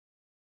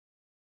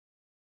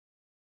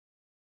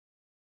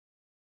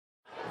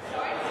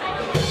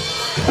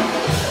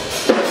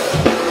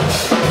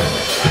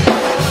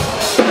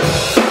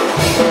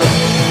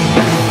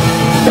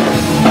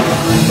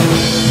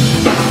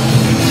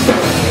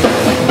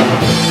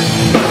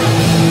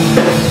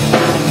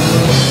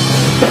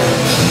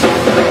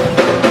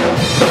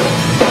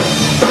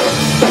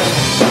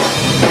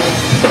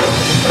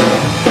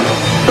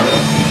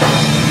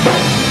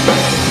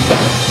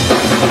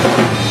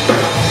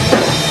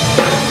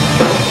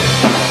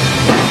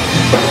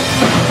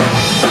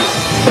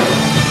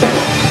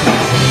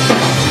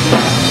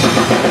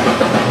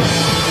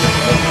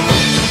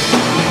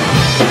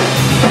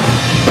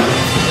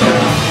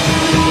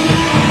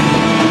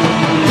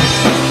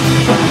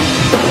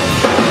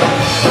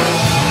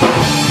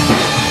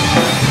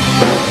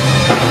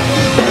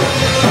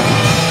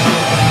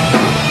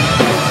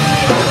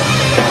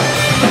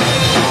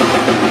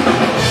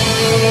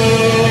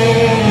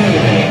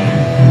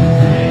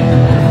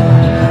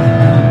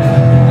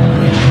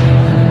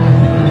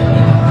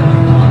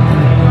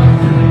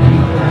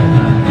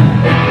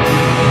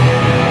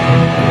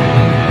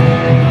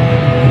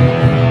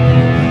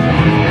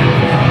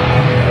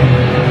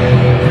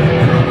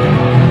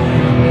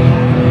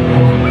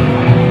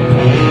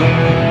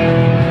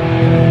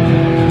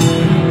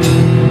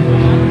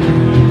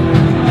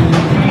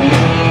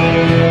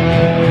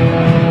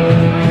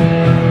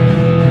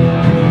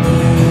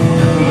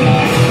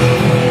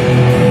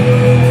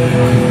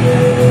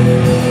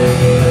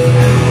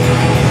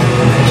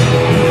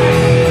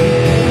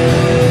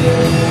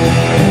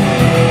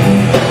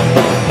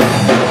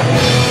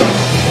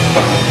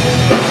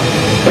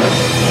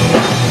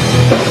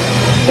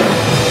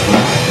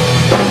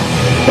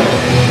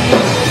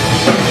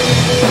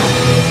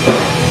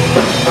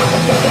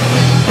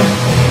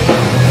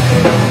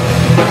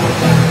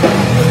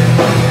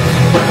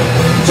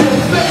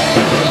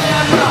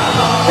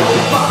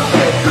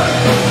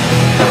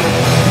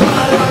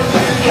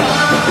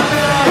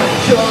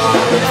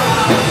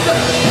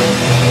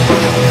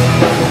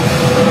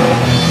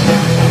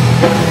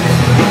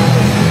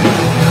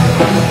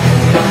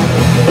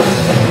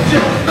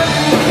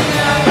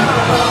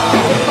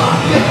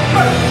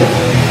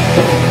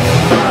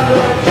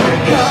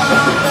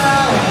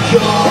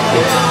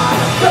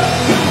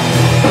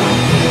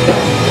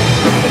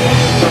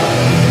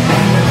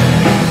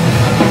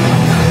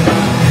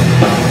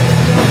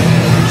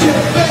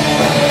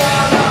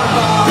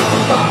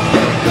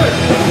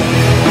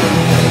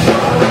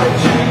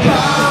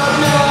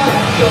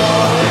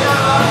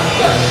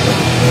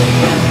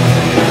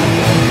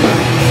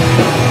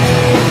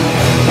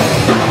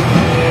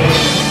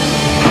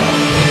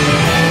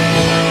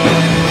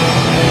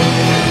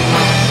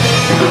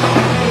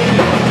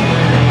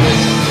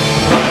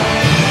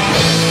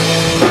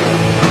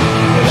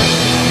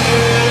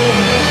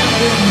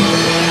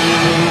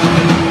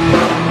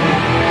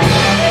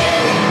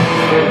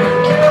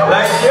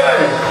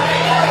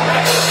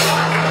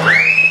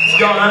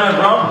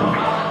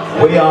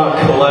We are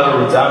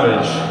Collateral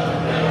Damage.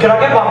 Can I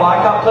get my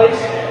mic up, please?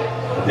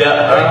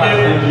 Yeah,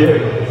 thank you.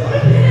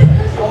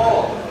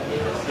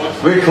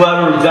 We're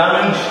Collateral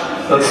Damage.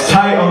 That's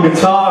Tate on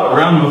guitar. A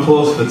round of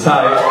applause for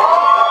Tate.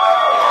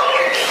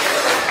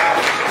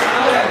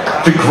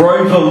 The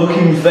Grover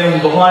looking thing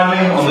behind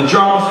me on the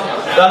drums.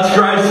 That's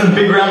Grayson.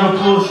 Big round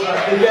of applause.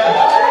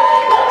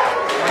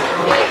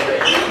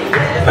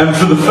 And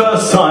for the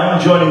first time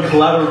joining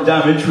Collateral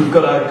Damage, we've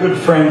got our good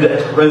friend,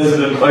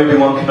 resident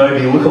Obi-Wan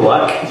Kenobi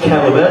lookalike,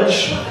 Caleb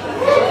Edge.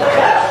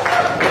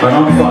 And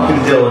I'm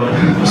fucking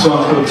Dylan. This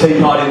one's called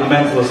Tea Party in the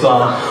Mental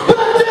Asylum.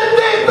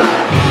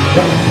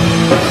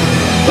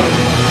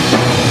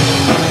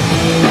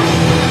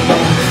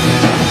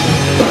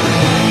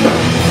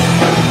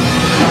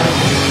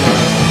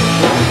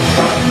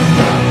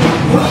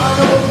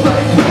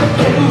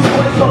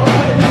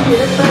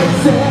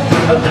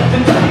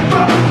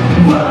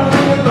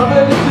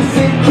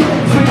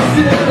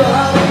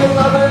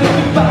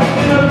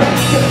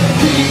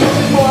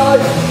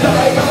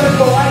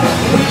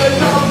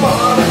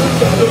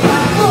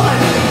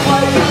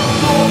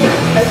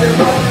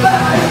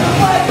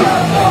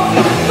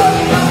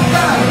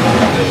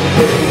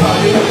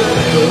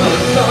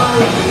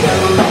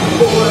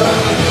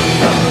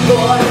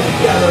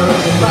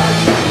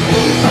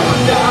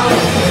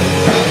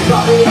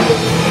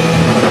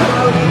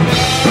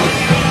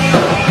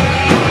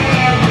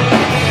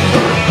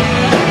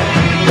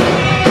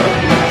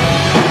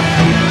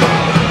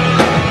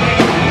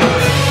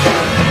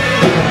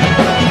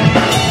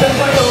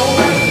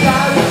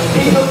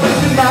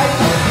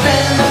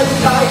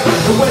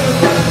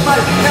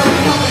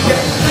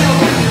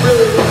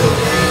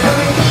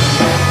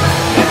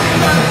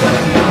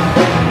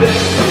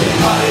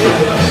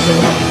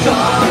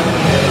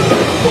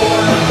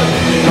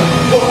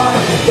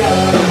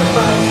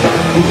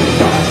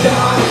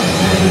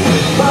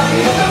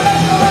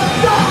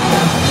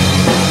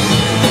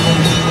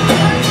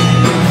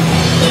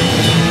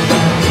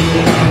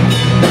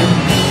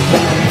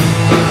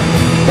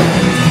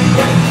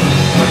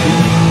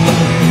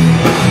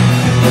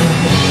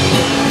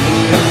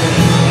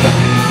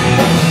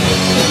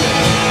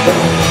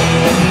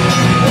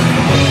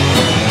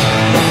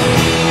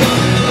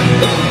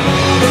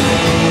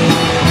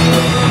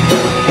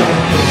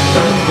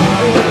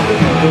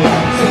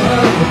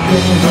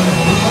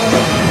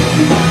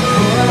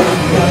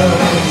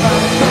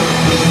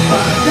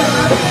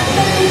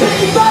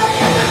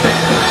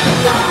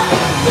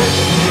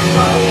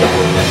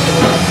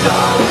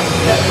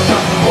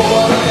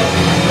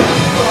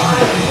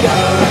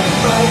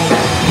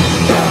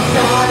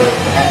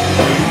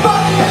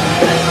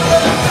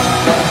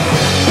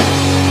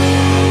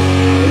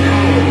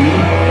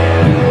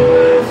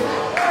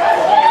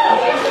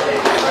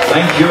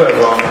 Thank you,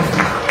 everyone.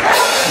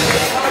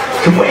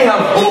 Can we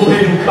have all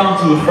people come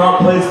to the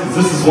front, please? Because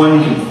this is when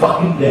you can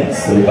fucking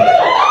dance to.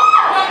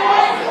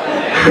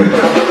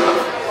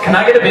 Can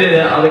I get a bit of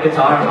the other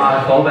guitar on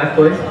my fallback,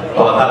 please?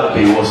 Oh, that would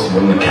be awesome,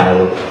 wouldn't it,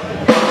 Caleb?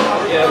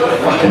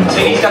 Fucking I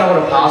think he's gonna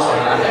want to pass on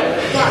that.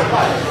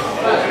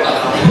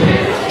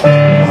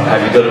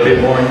 Have you got a bit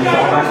more in your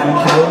fallback than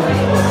Caleb?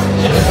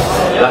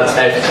 That's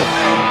excellent.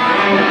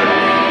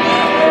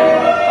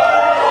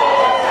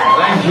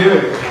 Thank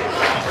you.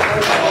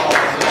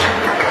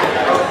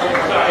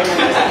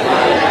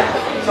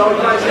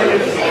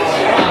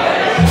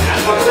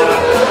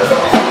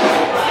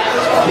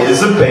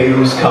 Here's a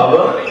Beatles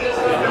cover.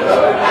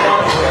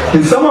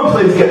 Can someone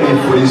please get me a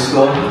footy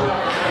score?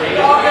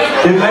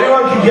 If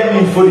anyone can get me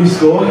a footy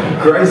score,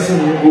 Grayson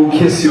will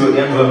kiss you at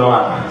the end of the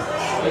night.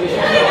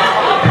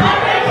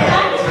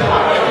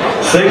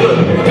 See, look,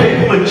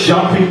 people are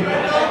jumping.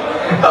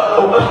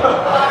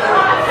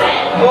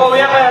 Oh, we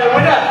have a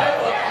winner!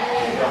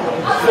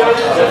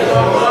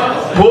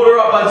 Border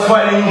up by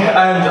 20,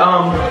 and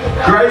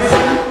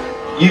Grayson,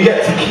 you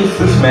get to kiss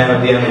this man at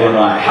the end of the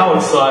night. How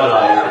excited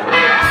are you?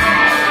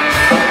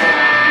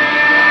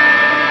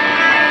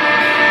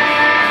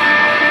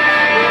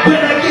 When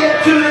I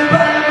get to the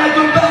bottom, I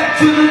go back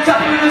to the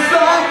top of the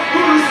slide.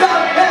 We'll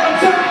stop and I'll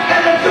turn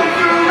and I'll go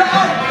for a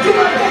ride till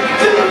I get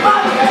to the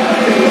bottom.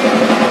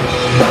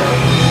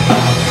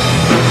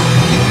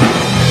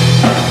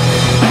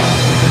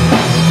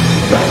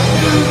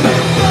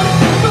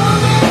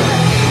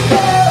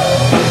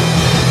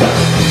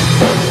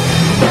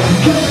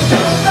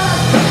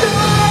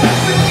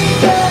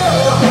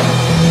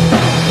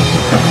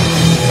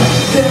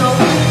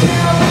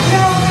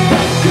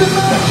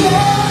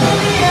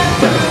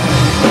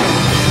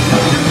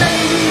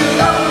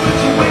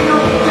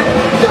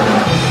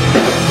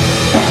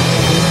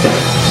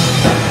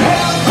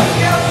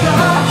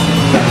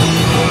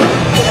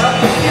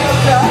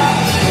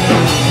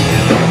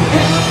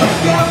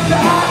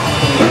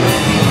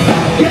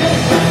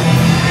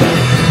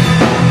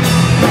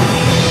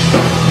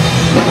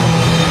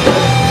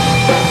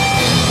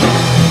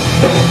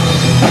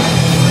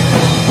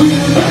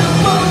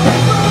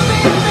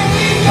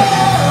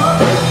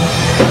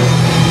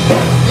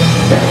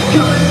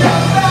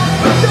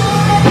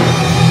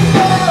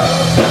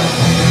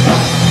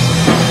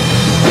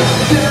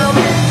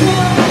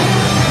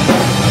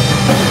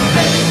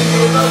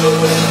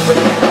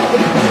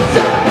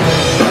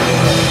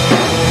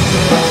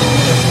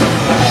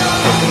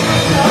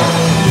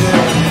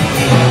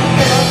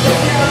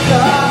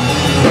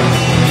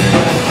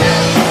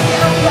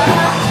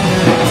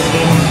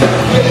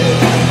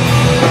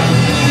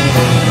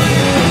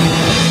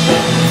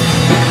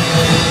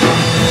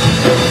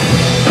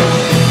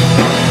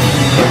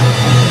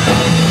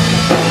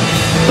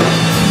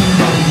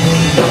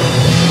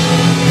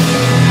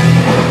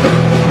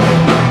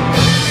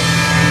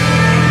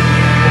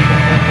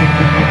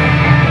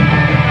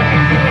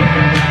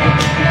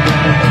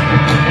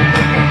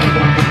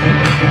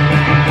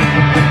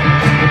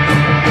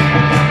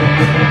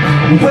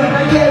 When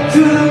I get to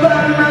the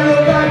bottom, I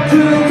go back to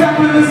the top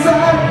of the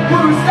side.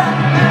 Won't stop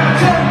and I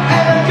turn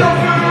and I go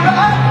for a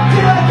ride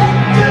till I get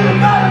to the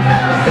bottom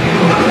and I see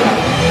you.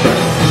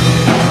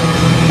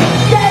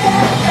 Yeah,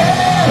 yeah,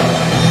 yeah.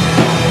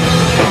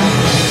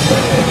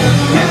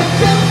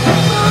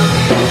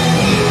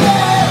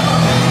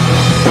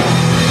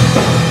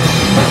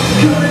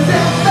 Coming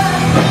down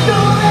fast, but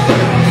don't let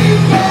me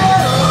go.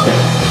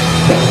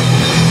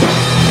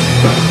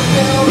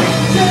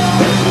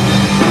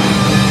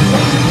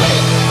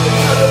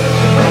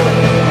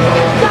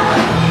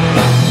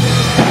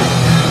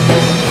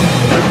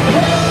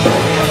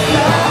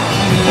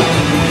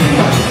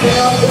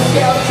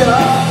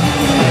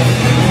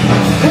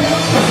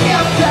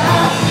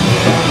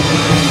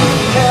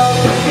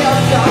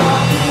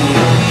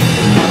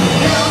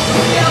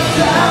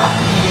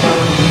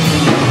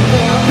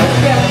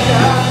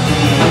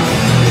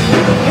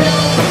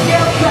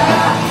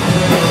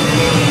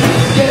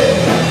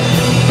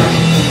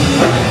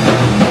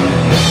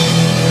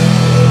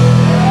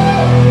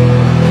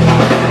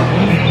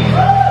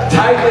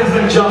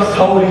 Just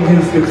holding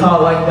his guitar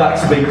like that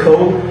to be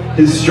cool.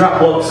 His strap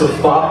locks are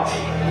fucked.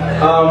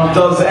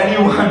 Does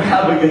anyone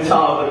have a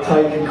guitar that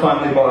Tate can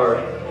kindly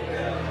borrow?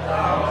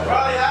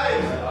 Riley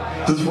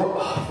Hayes. Does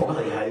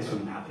Riley Hayes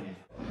wouldn't happen.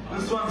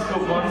 This one's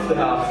called Monster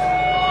House.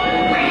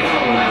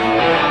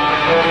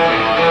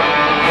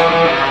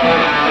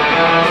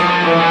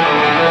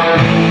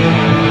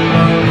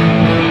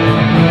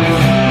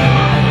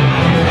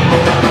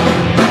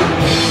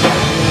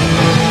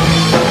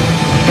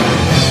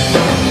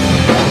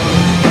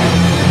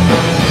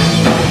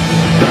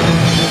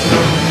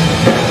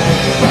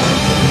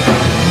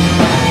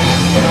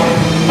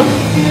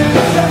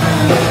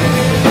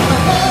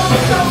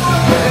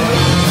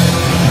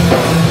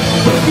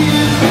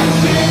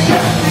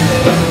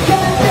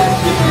 Yeah.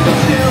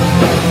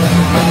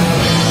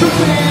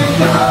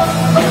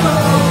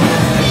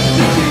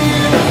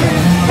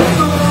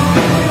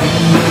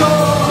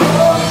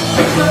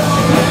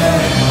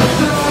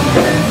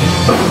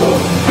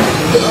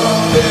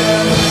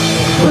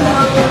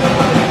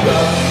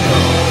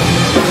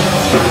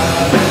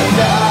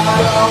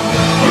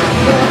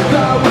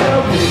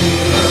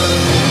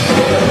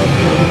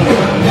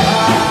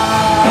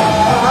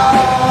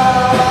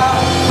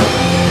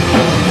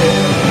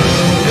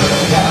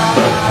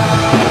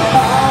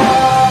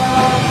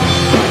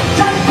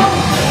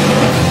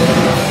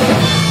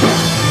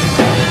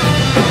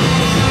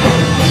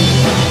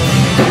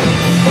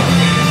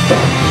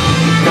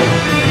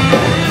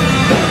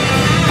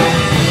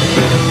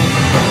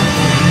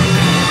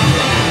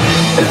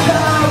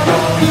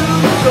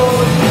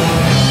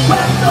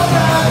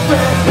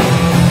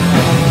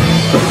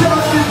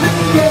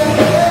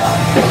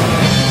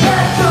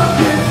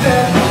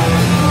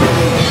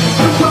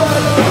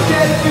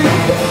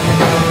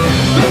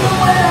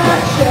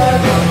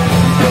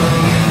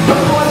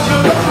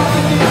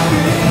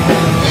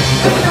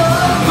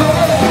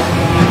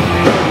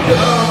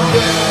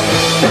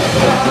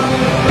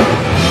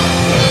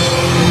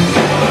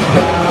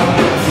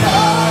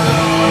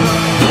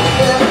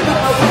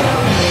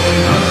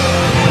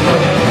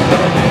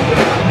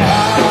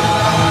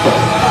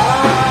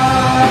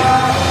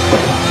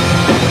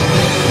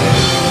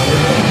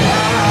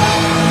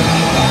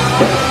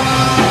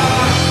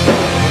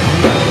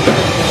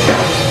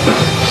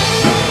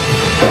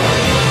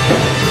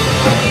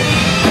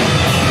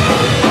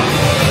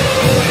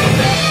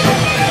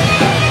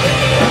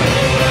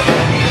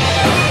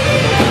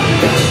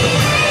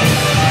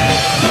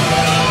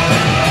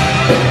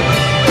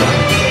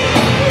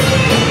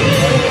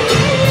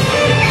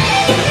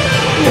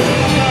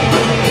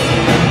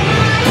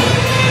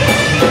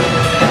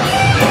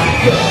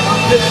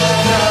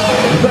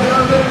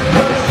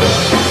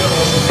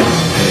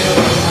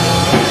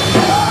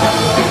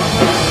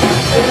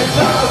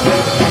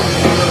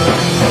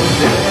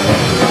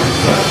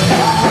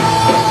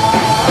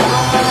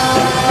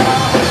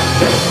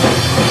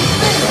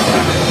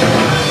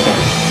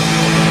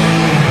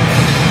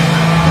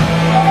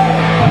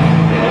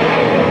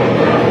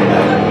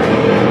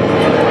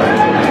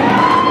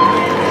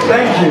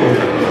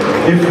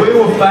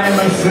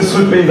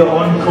 be the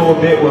encore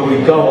bit where we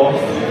go off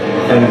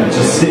and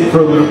just sit for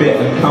a little bit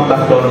and come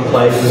back on and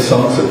play the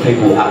songs that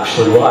people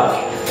actually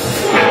like.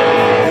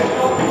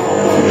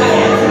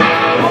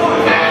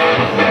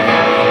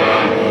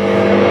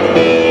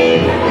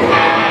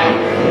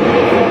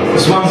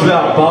 This one's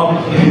about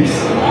barbecues.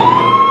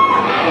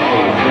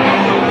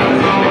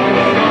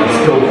 It's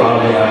called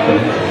barbecue, I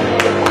think.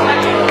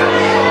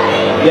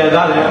 Yeah,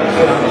 that out.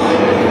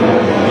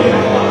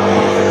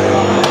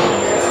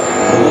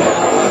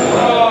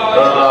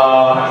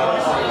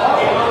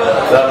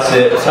 That's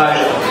it. So,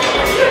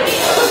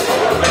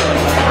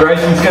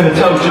 Grayson's going to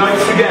tell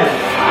jokes again.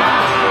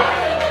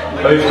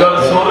 Who's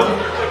got it sorted?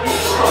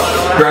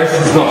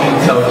 Grayson's not going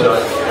to tell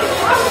jokes.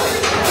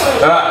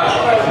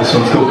 Alright, this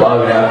one's called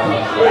Bargain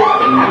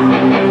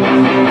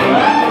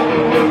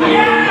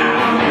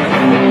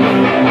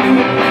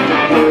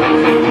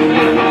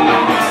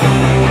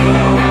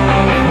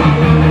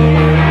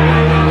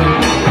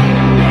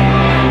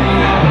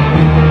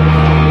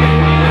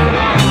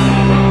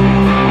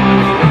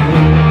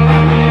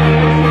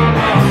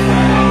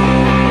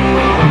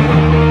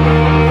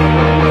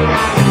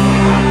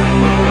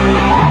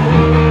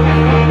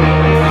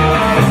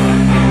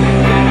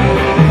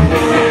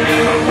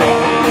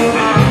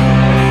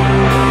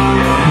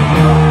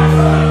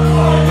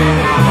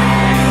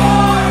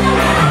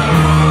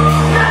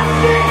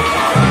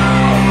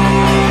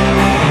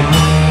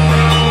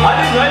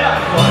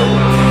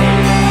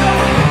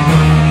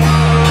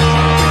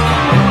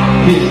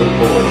Hear the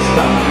boys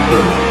coming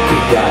through the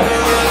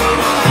gates.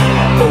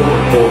 All the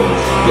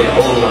boys, yeah,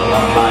 all of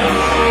my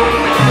mates.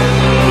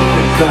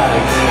 The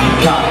bags, you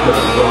can't go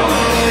wrong.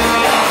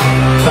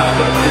 Back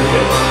up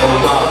cricket, or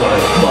rather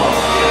clock.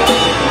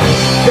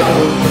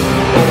 Going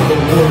all the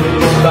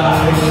woolies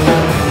bags.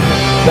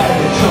 Bag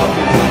of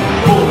chocolates,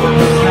 full of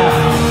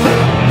snacks.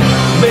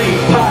 Meat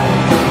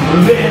pies,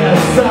 then a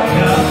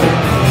sucker.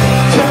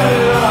 Turn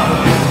it up,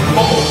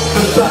 all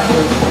the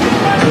backers.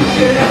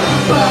 Cook it up the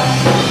back.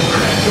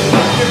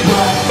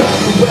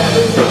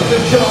 Weather's up the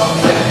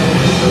chops and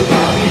it's the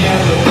bobby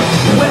handle.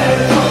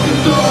 Weather's up the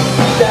dogs,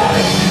 that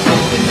ain't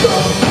the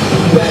dogs.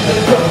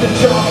 Weather's up the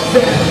chops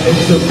and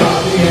it's the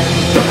bobby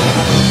handle.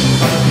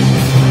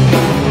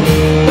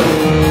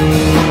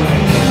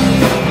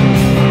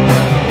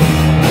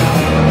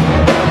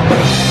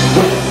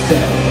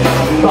 Western,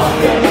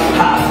 bucket,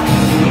 hat.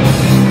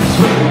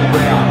 Swinging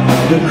around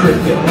the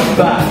cricket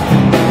back.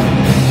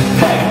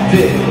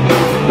 Hectic,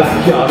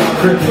 backyard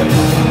cricket.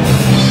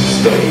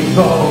 Steve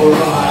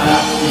alright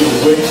after you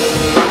wish.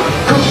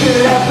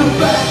 Cooking out the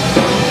back,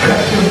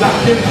 cracking back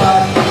in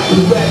back.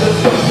 The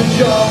weather's up the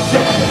jobs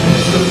and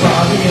it's the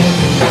body in.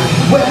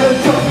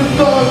 Weather's up the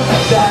dogs,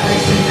 that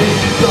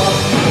exhibition dog.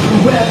 The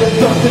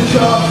weather's up the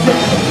jobs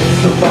and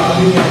it's the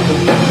body in.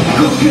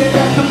 Cooking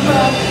out the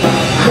back,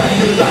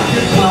 cracking back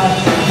in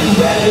back. The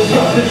weather's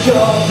up the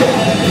jobs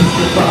and it's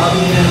the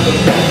body in.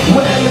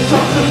 Weather's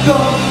up the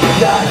dogs,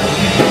 that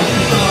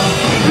exhibition dog.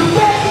 The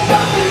weather's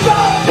up the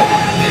jobs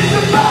and it's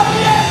the body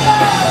in.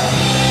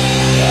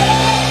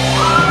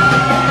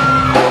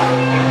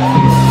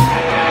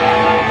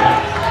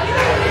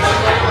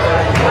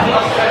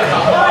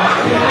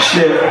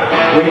 Shit,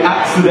 we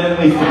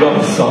accidentally forgot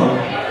a song.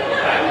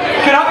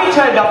 Can I be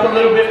turned up a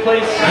little bit,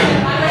 please?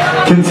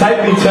 Can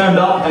Take Me Turned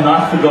Up and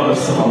I forgot a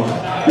song.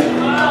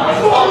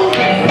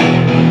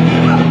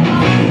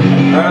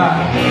 Alright,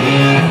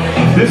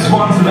 this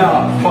one's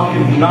about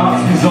fucking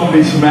Nazi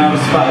zombies from outer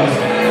space.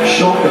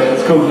 Shocker,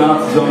 it's called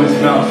Nazi Zombies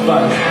from Outer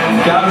Space.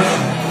 Guys,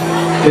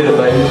 hit it,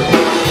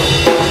 baby.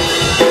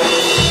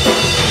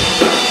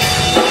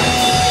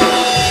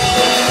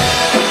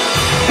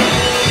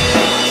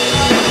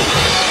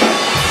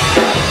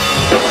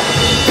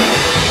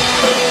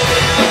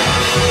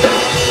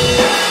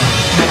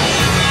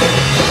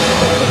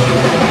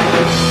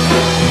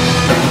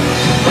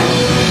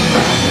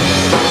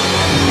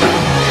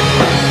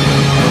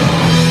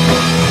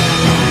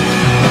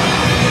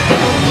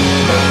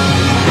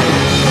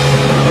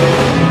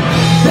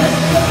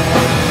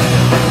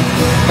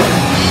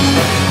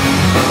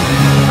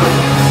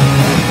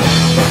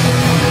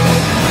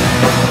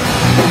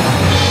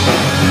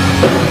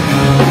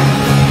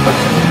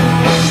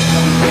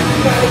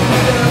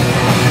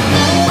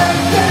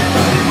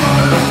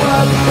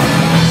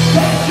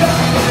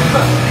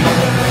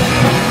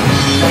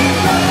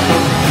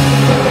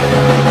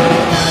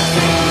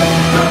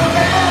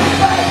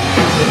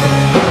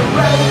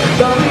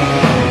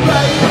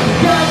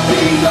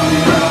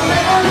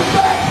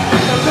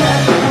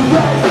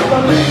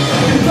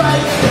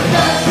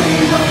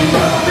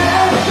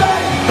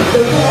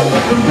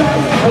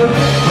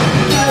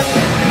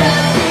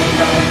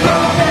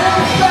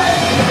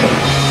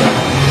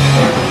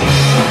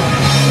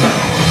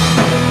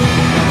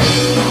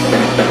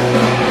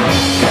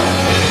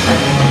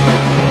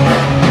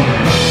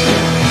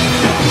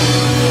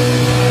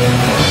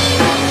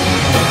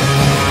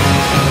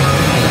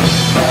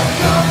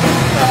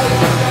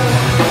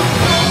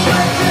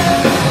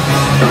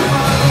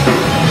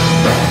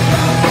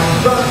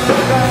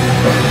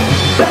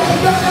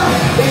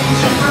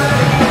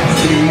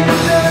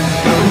 See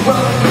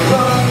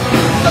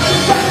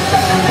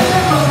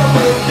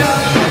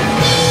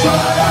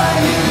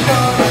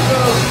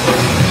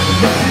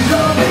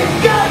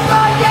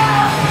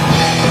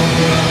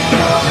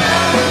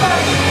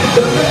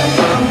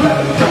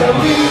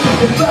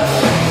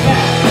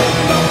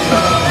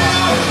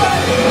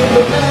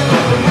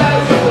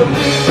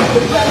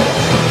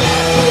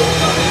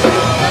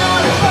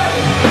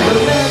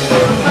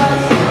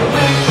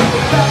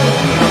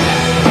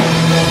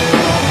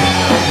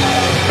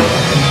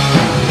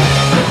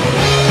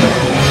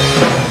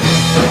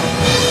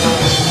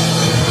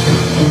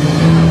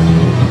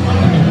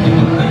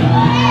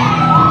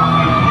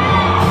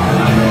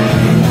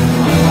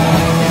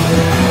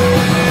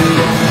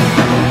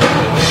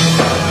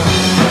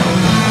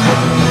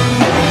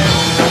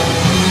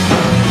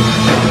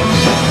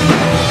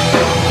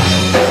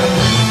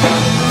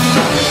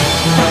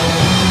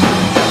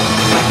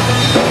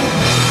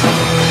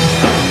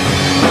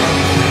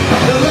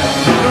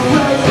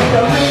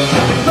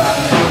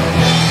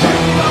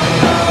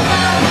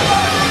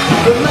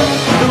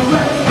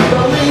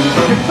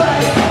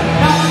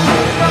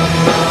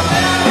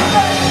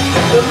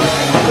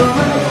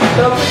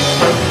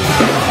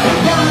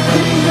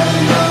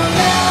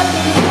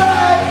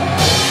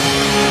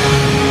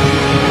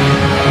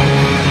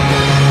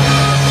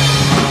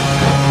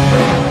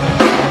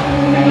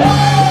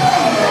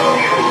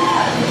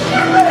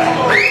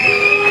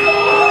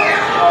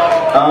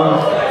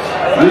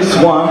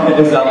one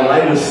is our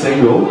latest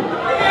single.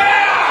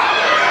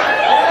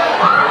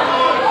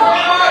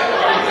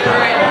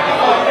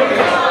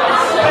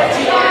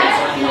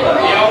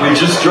 We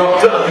just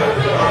dropped it.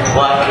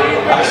 Like,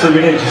 actually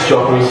we didn't just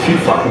drop it, it was a few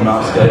fucking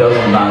months ago, it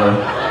doesn't matter.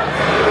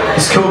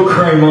 It's called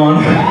Cream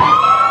On.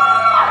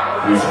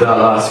 And it's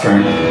about ice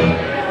cream.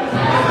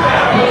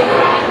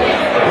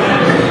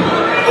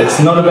 It's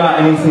not about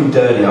anything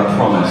dirty, I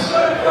promise.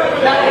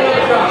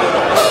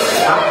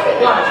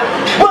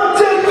 One,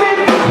 two,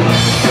 three.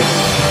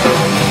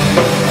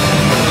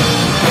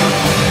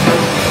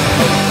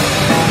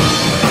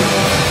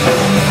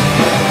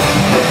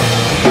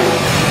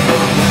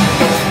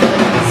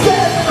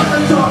 Said I'm a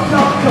dog,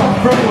 not come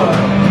from work.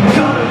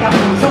 Coming out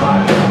of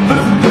time,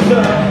 listen to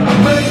the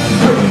amazing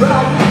pretty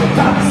right.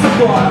 Time to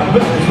supply,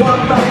 but there's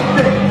one main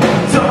thing.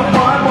 Don't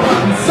mind what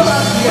I'm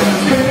inside, and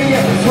screaming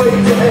at the sweet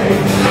to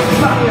eat.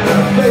 Banging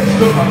her face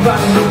through my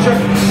final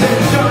train. Then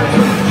shines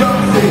with the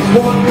drumsticks,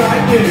 one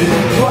night news.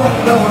 Right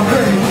now I'm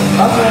green,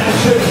 I'm at the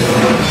shoot.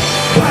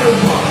 Paddle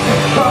pop,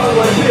 follow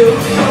the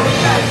hills.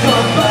 Next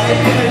time,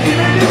 baby, and give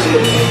me the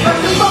shit.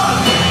 That's the fun,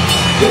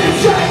 get it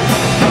shake.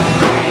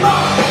 Cream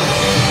on.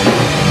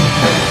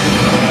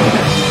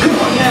 Come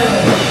on, Nelly,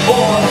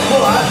 all on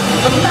fire.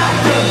 I'm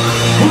active,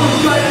 we'll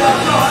straight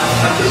out night.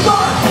 That's the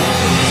fun,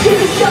 get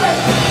it shake.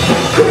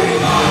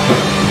 Cream on.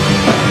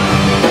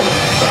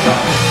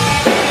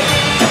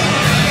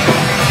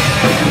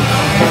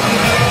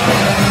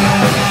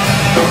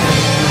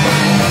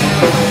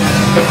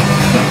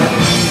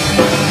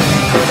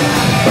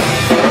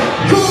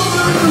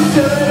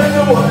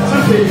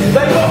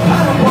 They got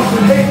paddle pots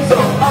and heaps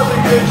of other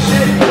good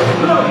shit.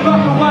 Look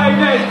back away,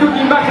 there's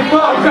cooking back and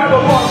forth. Grab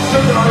a box,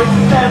 sugar on it,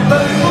 and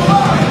move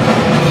along.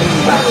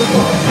 Paddle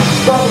pots,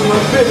 bubble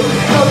and fill.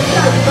 No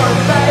shake, no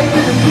fade,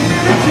 didn't give me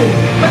the shit.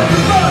 That's the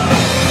fun.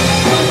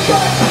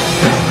 Shake,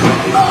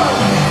 cream on.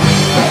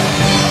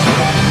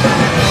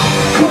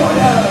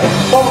 Corner,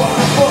 all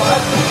on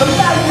fire. The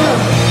magnum,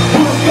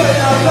 we'll get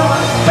our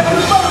line. That's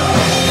the fun.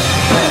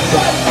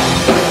 Shake.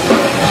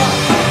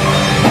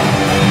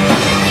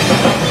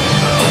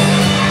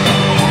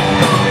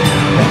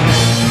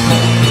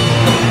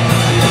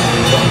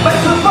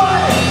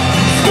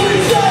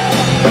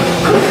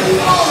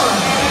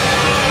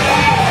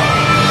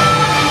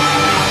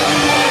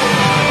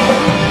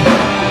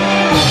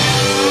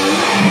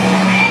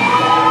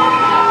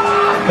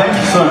 Thank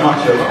you so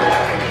much,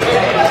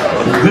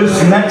 everyone. This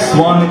next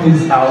one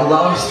is our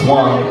last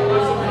one.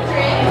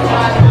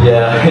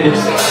 Yeah,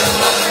 it's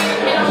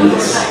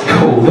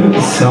cool. Let me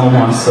sell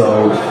my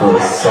soul for a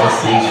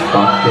sausage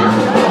fucking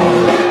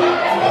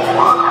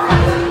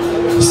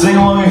roll. Sing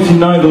along if you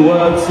know the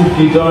words. If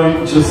you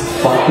don't, just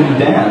fucking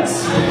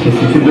dance. If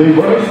you can do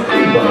both,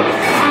 do both.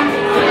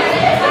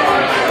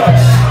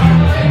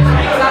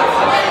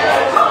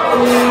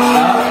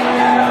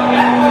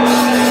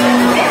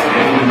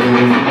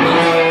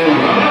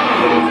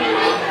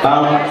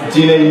 Do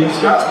you need a new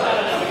strap?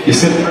 You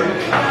sit through?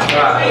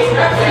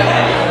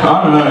 I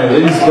don't know,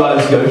 these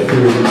guys go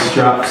through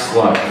straps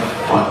like,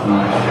 fuck no.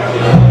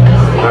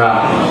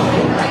 Alright.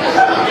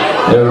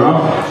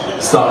 Everyone,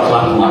 start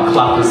clapping like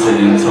clappers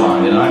sitting in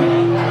time, you know?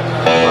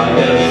 Like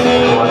that.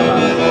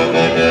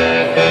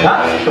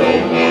 That's cool.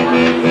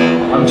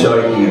 I'm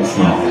joking, it's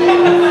not.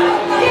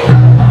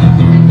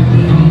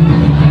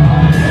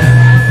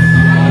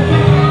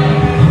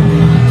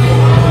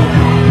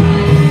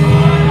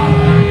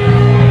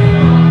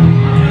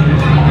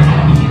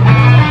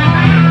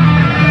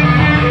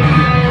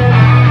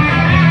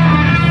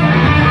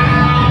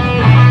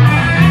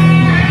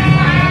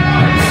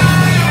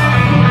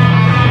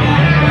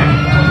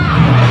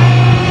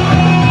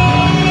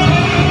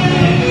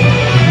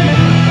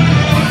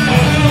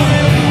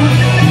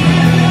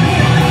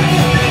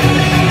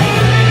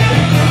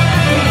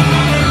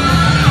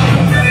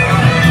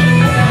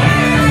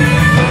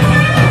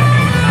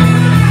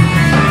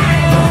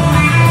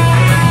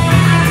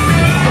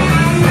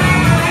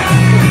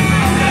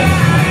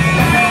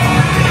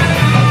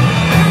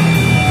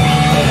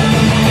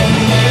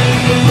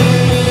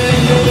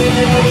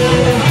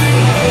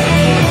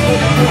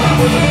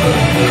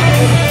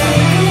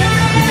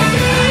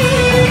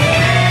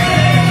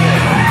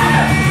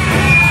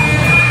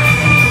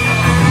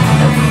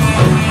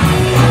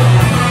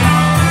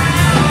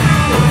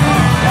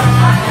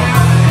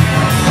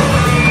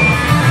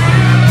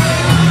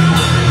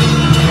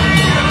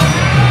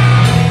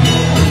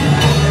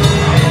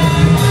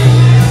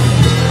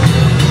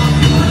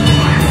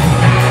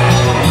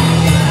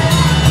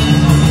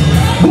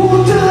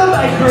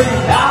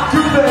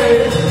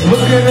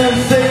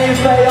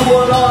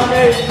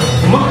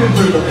 Looking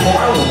through the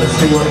pile to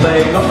see what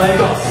they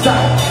got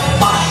stacked.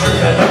 Mushroom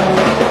and all.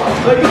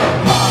 They got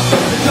pasta,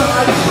 the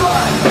giant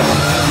fries,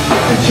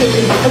 and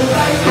chicken and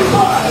bacon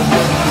pies.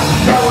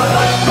 Now I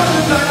like when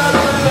the day I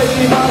don't make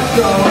me much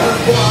go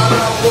and what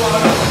I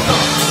want.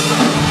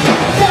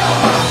 Tell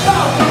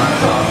myself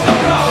myself,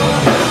 go.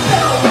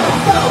 Tell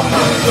myself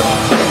myself,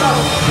 go.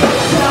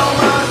 Tell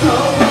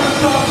myself myself,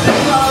 go.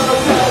 Tell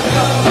myself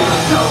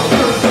myself,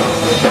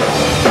 go.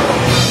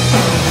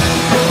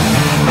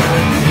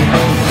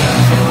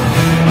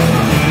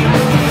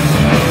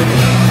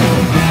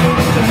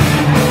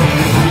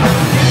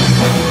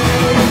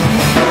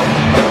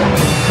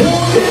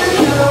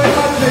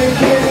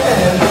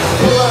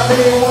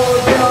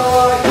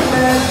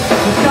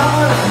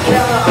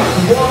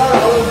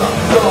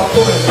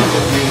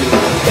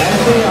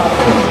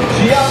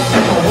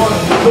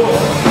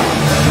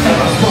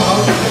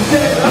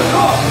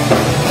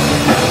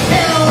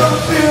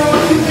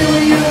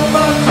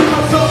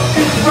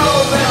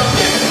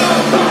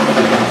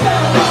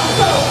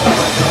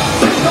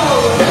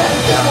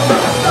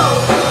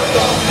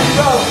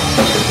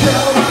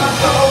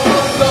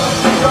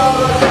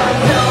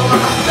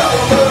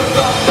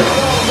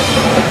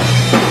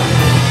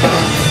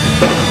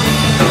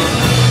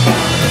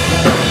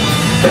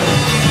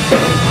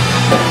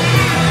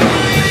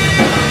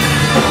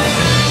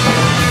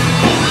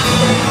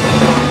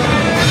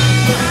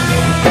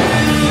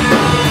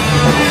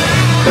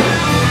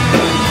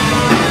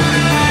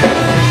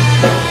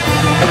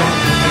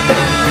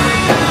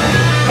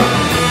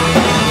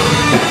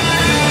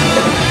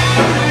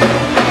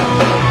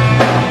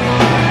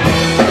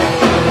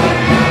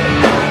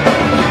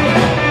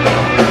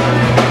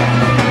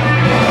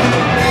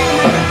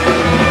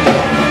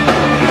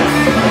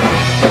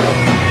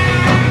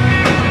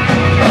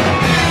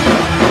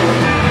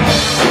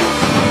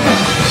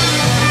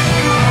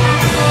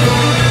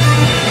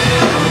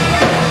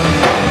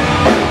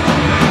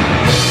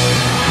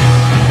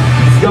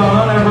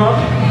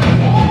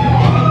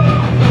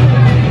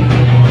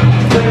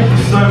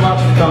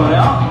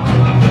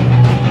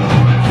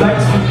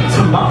 Thanks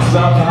to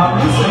Muckspout for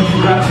having us, and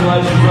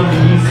congratulations on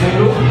the new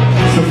single.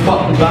 It's a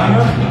fucking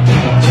banger.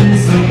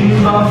 Cheers to the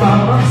UniBar for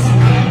having us.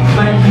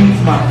 Thank you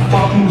to my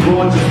fucking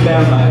gorgeous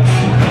bandmates.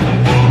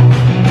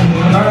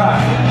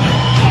 Alright,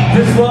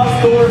 this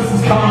last chorus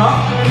is coming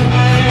up.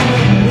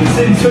 It's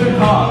in two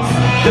parts.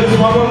 There's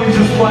one where we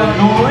just play it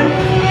normally,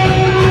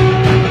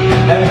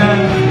 and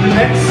then the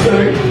next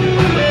two,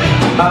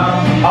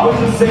 I'll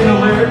just sing the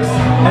lyrics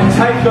and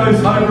take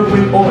those over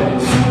with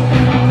oils.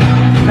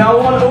 Now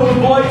I want all the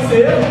blokes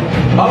here,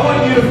 I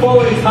want you to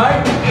follow his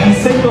tape and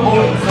sing the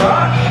oils,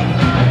 alright?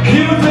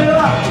 You do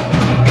that.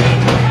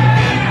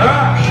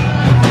 Alright.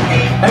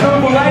 And all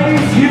the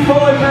ladies, you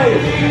follow me.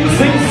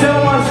 Sing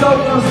Sell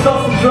Myself for a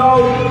Sausage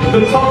Roll,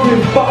 the top of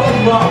your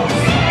fucking lungs.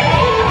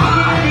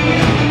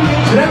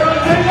 Did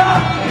everyone do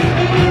that?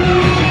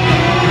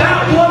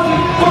 That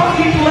wasn't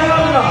fucking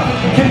loud enough.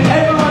 Can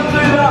everyone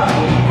do that?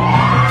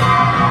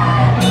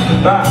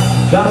 Right,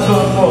 that's what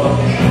I thought.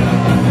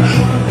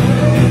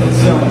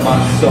 Sell my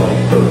soul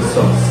for a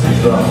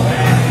sausage roll.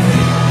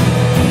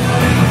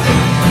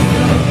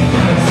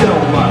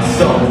 Sell my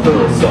soul for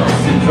a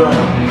sausage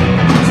roll.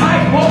 Hey,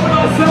 what would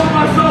I sell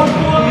my soul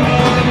for? I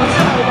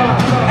sell my soul.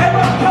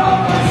 Everyone come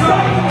up and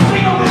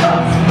sing it with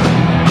us.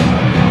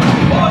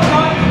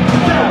 Alright,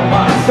 sell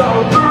my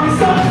soul for a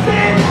sausage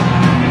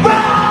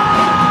roll.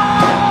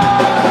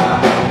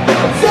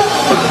 Sell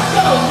my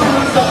soul for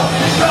a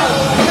sausage roll.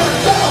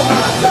 Sell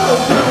my soul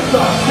for a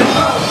sausage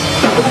roll.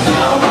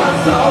 Sell my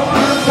soul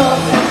for a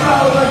sausage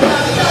roll. I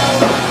gotta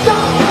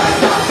sell my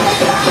soul for a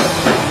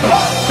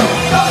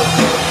sausage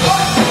roll.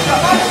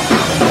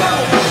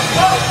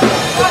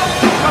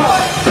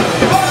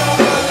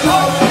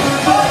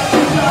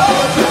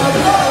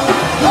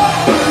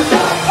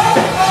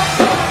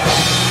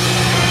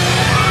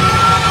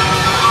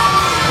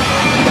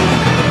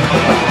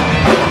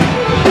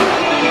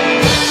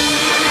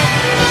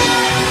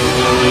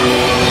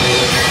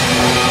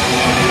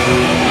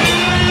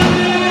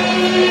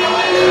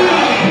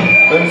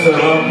 Thanks,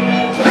 everyone.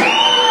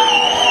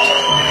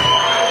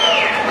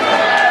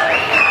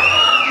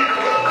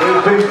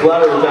 Big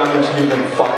Collateral Damage, you've been fucked.